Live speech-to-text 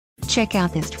Check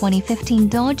out this 2015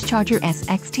 Dodge Charger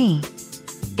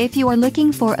SXT. If you are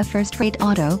looking for a first-rate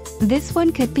auto, this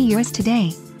one could be yours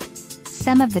today.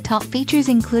 Some of the top features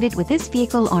included with this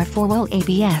vehicle are 4-wheel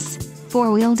ABS,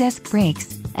 4-wheel disc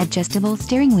brakes, adjustable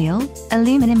steering wheel,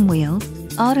 aluminum wheels,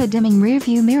 auto-dimming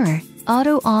rearview mirror,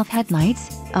 auto-off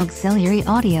headlights, auxiliary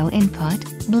audio input,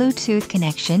 Bluetooth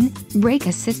connection, brake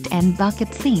assist and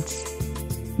bucket seats.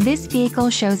 This vehicle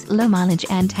shows low mileage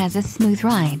and has a smooth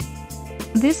ride.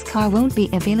 This car won't be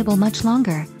available much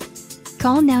longer.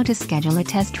 Call now to schedule a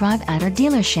test drive at our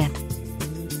dealership.